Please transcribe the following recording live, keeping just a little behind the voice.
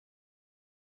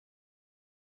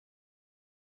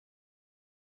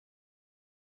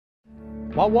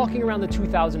While walking around the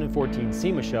 2014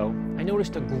 SEMA show, I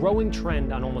noticed a growing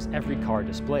trend on almost every car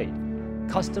displayed.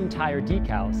 Custom tire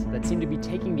decals that seem to be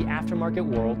taking the aftermarket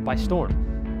world by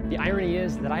storm. The irony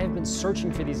is that I have been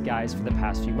searching for these guys for the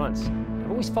past few months.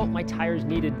 I've always felt my tires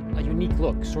needed a unique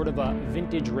look, sort of a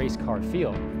vintage race car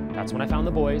feel. That's when I found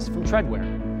the boys from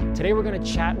Treadwear. Today we're going to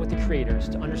chat with the creators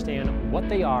to understand what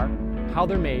they are, how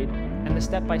they're made, and the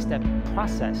step-by-step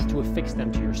process to affix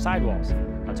them to your sidewalls.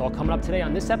 That's all coming up today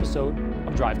on this episode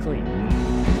of Drive Clean.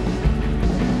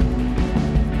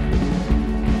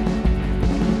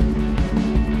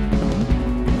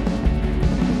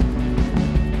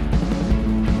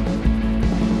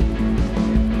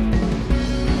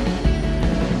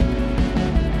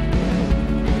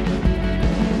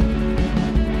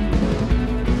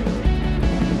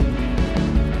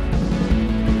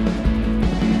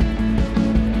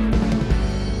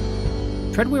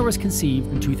 Treadwear was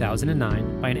conceived in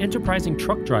 2009 by an enterprising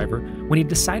truck driver when he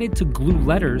decided to glue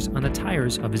letters on the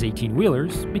tires of his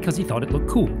 18-wheelers because he thought it looked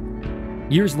cool.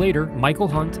 Years later, Michael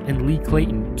Hunt and Lee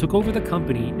Clayton took over the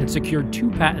company and secured 2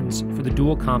 patents for the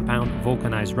dual compound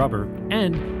vulcanized rubber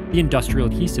and the industrial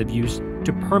adhesive used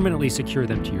to permanently secure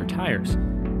them to your tires.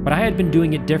 But I had been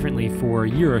doing it differently for a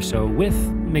year or so with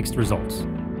mixed results.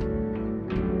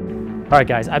 All right,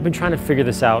 guys, I've been trying to figure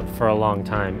this out for a long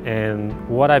time, and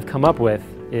what I've come up with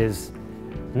is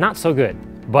not so good,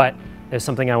 but it's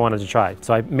something I wanted to try.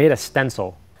 So I made a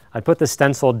stencil. I put the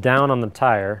stencil down on the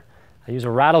tire. I use a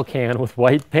rattle can with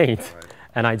white paint,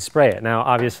 and I'd spray it. Now,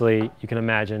 obviously, you can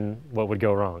imagine what would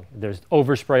go wrong. There's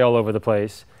overspray all over the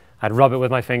place. I'd rub it with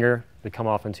my finger. It'd come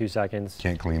off in 2 seconds.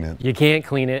 Can't clean it. You can't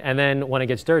clean it, and then when it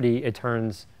gets dirty, it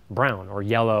turns brown or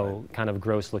yellow, kind of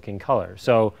gross-looking color.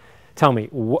 So tell me,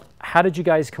 how did you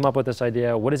guys come up with this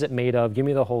idea? What is it made of? Give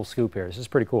me the whole scoop here. This is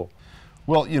pretty cool.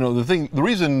 Well, you know, the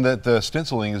reason that the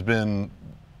stenciling has been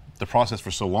the process for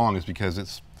so long is because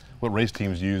it's what race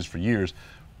teams use for years.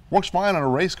 Works fine on a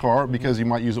race car because you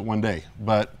might use it one day,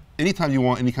 but anytime you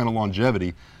want any kind of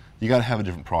longevity, you got to have a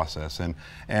different process.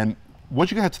 And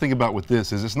what you have to think about with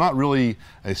this is it's not really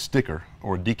a sticker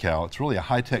or a decal. It's really a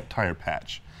high-tech tire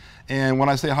patch. And when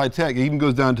I say high-tech, it even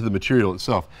goes down to the material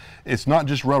itself. It's not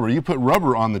just rubber. You put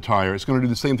rubber on the tire, it's going to do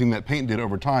the same thing that paint did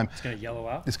over time. It's going to yellow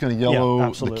out? It's going to yellow. Yeah,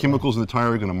 absolutely. The chemicals in the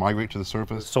tire are going to migrate to the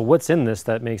surface. So what's in this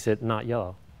that makes it not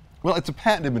yellow? Well, it's a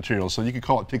patented material, so you could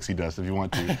call it pixie dust if you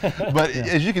want to. But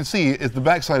as you can see, the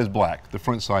back side is black, the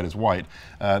front side is white.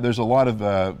 There's a lot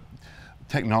of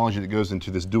technology that goes into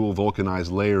this dual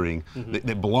vulcanized layering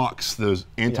that blocks those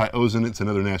anti-ozonates and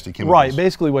other nasty chemicals. Right,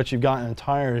 basically what you've got in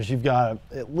tires, you've got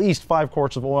at least 5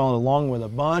 quarts of oil along with a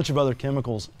bunch of other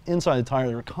chemicals inside the tire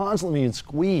that are constantly being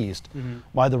squeezed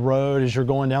by the road. As you're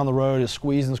going down the road, it's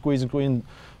squeezing,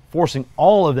 forcing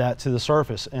all of that to the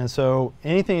surface. And so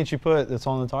anything that you put that's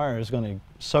on the tire is going to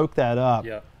soak that up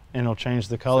and it'll change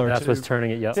the color. So that's what's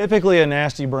turning it yellow? Typically a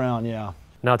nasty brown, yeah.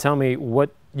 Now tell me, what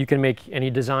you can make any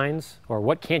designs, or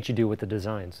what can't you do with the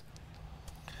designs?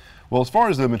 Well, as far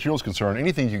as the material is concerned,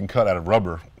 anything you can cut out of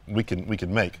rubber, we can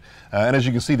make. And as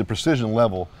you can see, the precision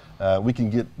level, we can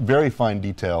get very fine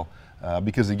detail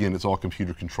because, again, it's all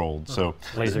computer controlled. So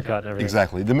laser cut and everything.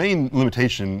 Exactly. The main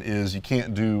limitation is you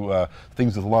can't do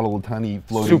things with a lot of tiny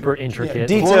floating, super intricate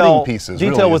detail pieces.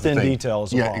 Detail really within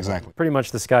details. Yeah, exactly. Pretty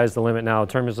much the sky's the limit now in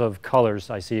terms of colors.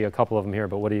 I see a couple of them here,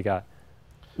 but what do you got?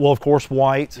 Well, of course,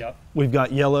 white. Yep. We've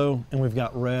got yellow, and we've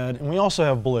got red, and we also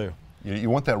have blue. You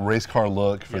want that race car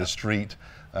look for the street.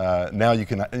 Now you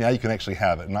can actually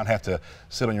have it, and not have to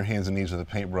sit on your hands and knees with a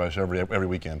paintbrush every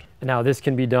weekend. Now this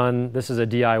can be done. This is a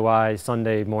DIY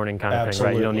Sunday morning kind of thing,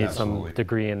 right? You don't need some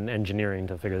degree in engineering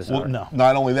to figure this out. No.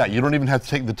 Not only that, you don't even have to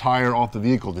take the tire off the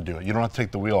vehicle to do it. You don't have to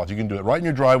take the wheel off. You can do it right in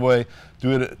your driveway.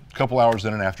 Do it a couple hours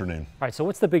in an afternoon. All right. So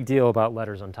what's the big deal about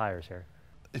letters on tires here?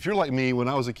 If you're like me, when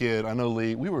I was a kid, I know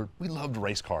Lee, we loved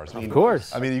race cars. Of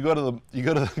course. I mean, you go to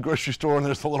the grocery store and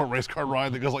there's the little race car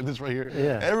ride that goes like this right here.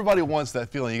 Yeah. Everybody wants that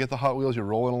feeling. You get the Hot Wheels, you're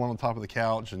rolling along the top of the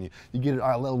couch, and you get it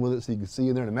eye level with it so you can see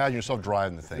in there and imagine yourself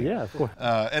driving the thing. Yeah, of course.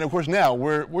 And of course now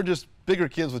we're just bigger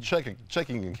kids with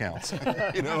checking accounts.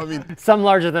 You know, I mean. Some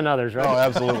larger than others, right? Oh,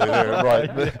 absolutely,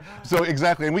 right. So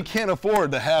exactly, and we can't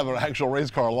afford to have an actual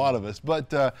race car, a lot of us,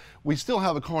 but we still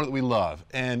have a car that we love.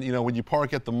 And you know, when you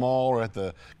park at the mall or at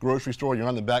the grocery store, you're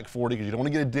on the back 40 because you don't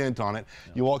want to get a dent on it.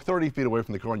 You walk 30 feet away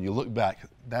from the car and you look back.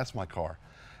 That's my car,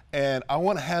 and I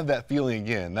want to have that feeling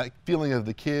again. That feeling of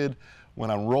the kid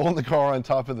when I'm rolling the car on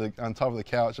top of the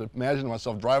couch. Imagine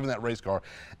myself driving that race car,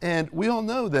 and we all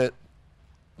know that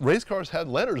race cars had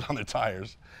letters on their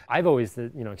tires. I've always,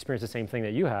 experienced the same thing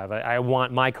that you have. I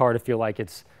want my car to feel like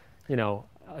it's,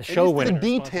 show winner. It's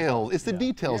the details. It's the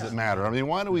details that matter. I mean,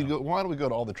 why do we go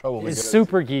to all the trouble? It's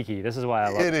super geeky. This is why I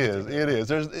love it. It is.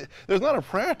 There's not a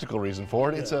practical reason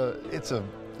for it. It's a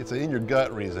in your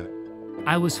gut reason.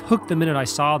 I was hooked the minute I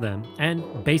saw them,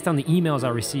 and based on the emails I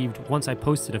received once I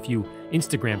posted a few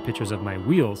Instagram pictures of my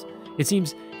wheels, it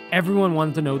seems everyone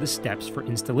wanted to know the steps for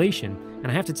installation, and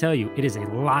I have to tell you, it is a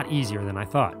lot easier than I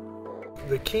thought.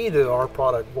 The key to our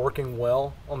product working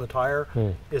well on the tire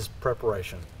is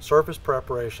preparation. Surface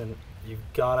preparation, you've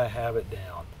got to have it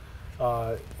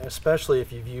down. Especially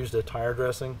if you've used a tire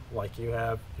dressing like you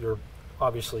have.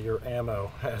 Obviously your AMMO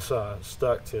has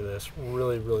stuck to this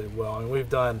really, really well. And we've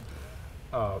done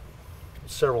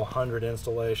several hundred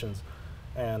installations,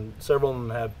 and several of them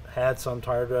have had some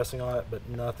tire dressing on it, but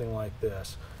nothing like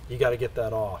this. You got to get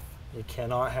that off. You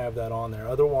cannot have that on there.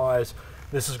 Otherwise,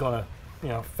 this is going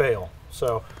to fail.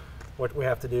 So what we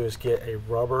have to do is get a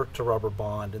rubber to rubber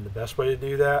bond, and the best way to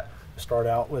do that is start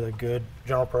out with a good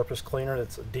general purpose cleaner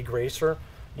that's a degreaser.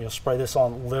 Spray this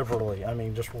on liberally. I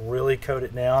mean, just really coat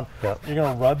it down. Yep. You're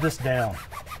going to rub this down,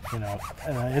 and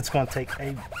it's going to take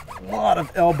a lot of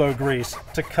elbow grease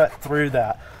to cut through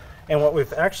that. And what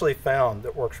we've actually found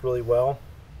that works really well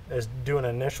is do an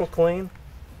initial clean,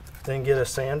 then get a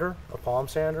sander, a palm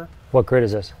sander. What grit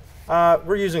is this?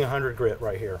 We're using 100 grit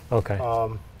right here. Okay.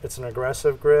 It's an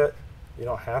aggressive grit. You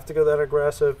don't have to go that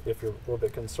aggressive if you're a little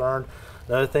bit concerned.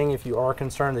 Another thing, if you are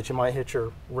concerned that you might hit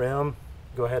your rim,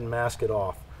 go ahead and mask it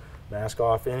off. Mask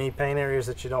off any paint areas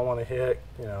that you don't want to hit.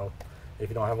 If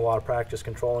you don't have a lot of practice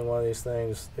controlling one of these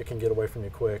things, it can get away from you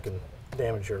quick and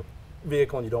damage your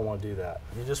vehicle, and you don't want to do that.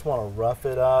 You just want to rough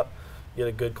it up, get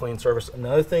a good clean surface.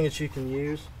 Another thing that you can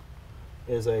use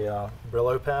is a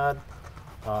Brillo pad,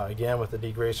 again with a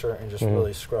degreaser, and just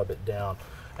really scrub it down.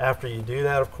 After you do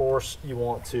that, of course, you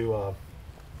want to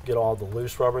get all the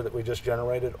loose rubber that we just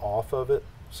generated off of it.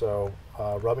 So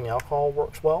rubbing alcohol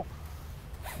works well,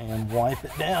 and wipe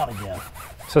it down again.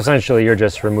 So essentially you're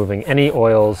just removing any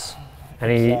oils,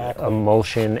 any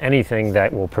emulsion, anything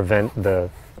that will prevent the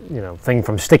thing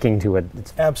from sticking to it.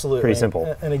 It's absolutely pretty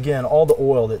simple. And again, all the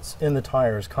oil that's in the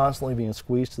tire is constantly being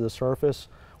squeezed to the surface.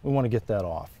 We want to get that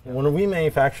off. When we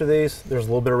manufacture these, there's a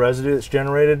little bit of residue that's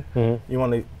generated. You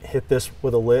want to hit this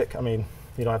with a lick. I mean,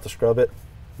 you don't have to scrub it,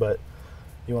 but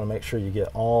you want to make sure you get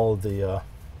all of the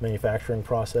manufacturing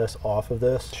process off of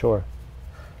this. Sure.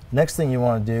 Next thing you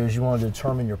want to do is you want to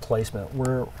determine your placement.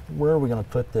 Where are we going to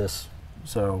put this?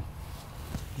 So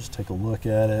just take a look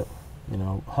at it,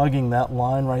 hugging that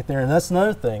line right there. And that's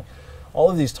another thing.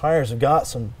 All of these tires have got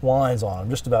some lines on them.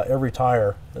 Just about every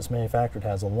tire that's manufactured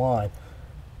has a line.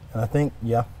 And I think,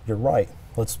 yeah, you're right.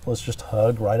 Let's just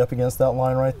hug right up against that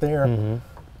line right there.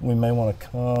 We may want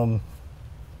to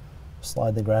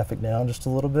slide the graphic down just a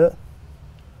little bit.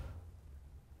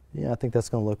 Yeah, I think that's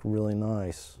going to look really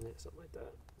nice. Yeah, something like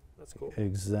that. That's cool.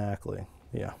 Exactly.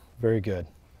 Yeah, very good.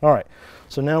 All right,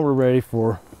 so now we're ready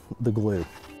for the glue.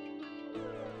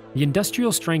 The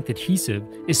industrial strength adhesive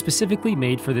is specifically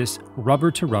made for this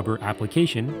rubber-to-rubber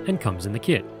application and comes in the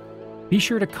kit. Be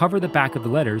sure to cover the back of the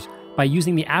letters by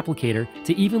using the applicator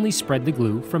to evenly spread the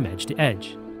glue from edge to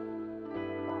edge.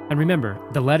 And remember,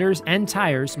 the letters and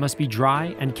tires must be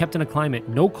dry and kept in a climate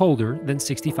no colder than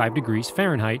 65 degrees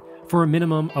Fahrenheit for a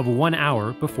minimum of 1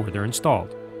 hour before they're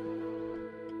installed.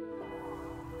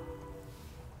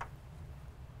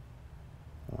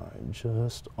 All right,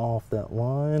 just off that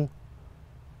line.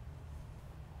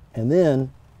 And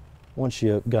then, once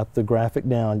you got the graphic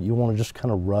down, you want to just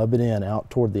kind of rub it in out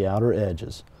toward the outer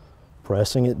edges,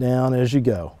 pressing it down as you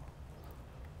go.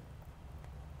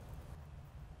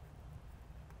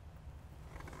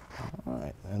 All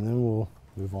right, and then we'll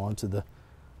move on to the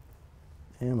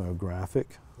AMMO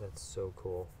graphic. That's so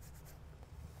cool.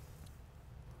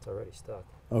 It's already stuck.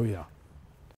 Oh yeah.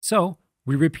 So,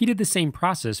 we repeated the same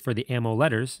process for the AMMO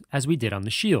letters as we did on the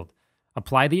shield.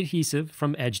 Apply the adhesive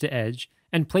from edge to edge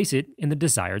and place it in the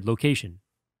desired location.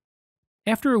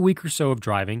 After a week or so of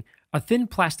driving, a thin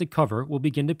plastic cover will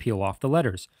begin to peel off the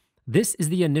letters. This is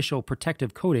the initial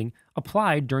protective coating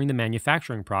applied during the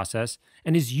manufacturing process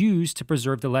and is used to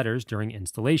preserve the letters during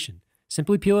installation.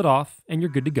 Simply peel it off and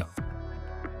you're good to go.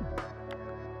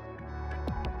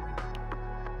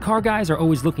 Car guys are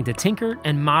always looking to tinker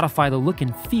and modify the look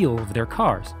and feel of their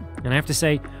cars. And I have to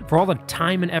say, for all the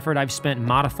time and effort I've spent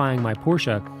modifying my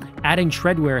Porsche, adding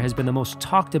treadwear has been the most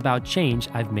talked about change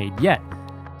I've made yet.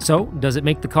 So, does it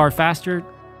make the car faster?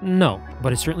 No,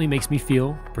 but it certainly makes me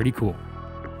feel pretty cool.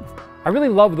 I really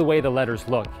love the way the letters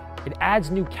look. It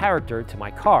adds new character to my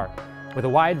car. With a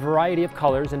wide variety of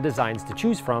colors and designs to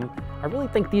choose from, I really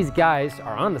think these guys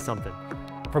are onto something.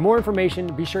 For more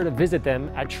information, be sure to visit them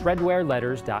at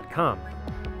treadwearletters.com.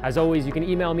 As always, you can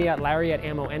email me at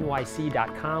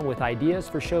larry@ammonyc.com with ideas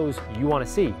for shows you want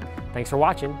to see. Thanks for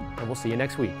watching, and we'll see you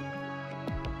next week.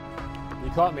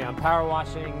 You caught me. I'm power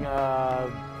washing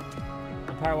the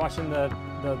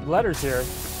letters here.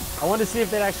 I wanted to see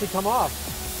if they'd actually come off.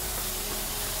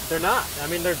 They're not. I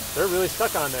mean, they're really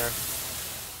stuck on there.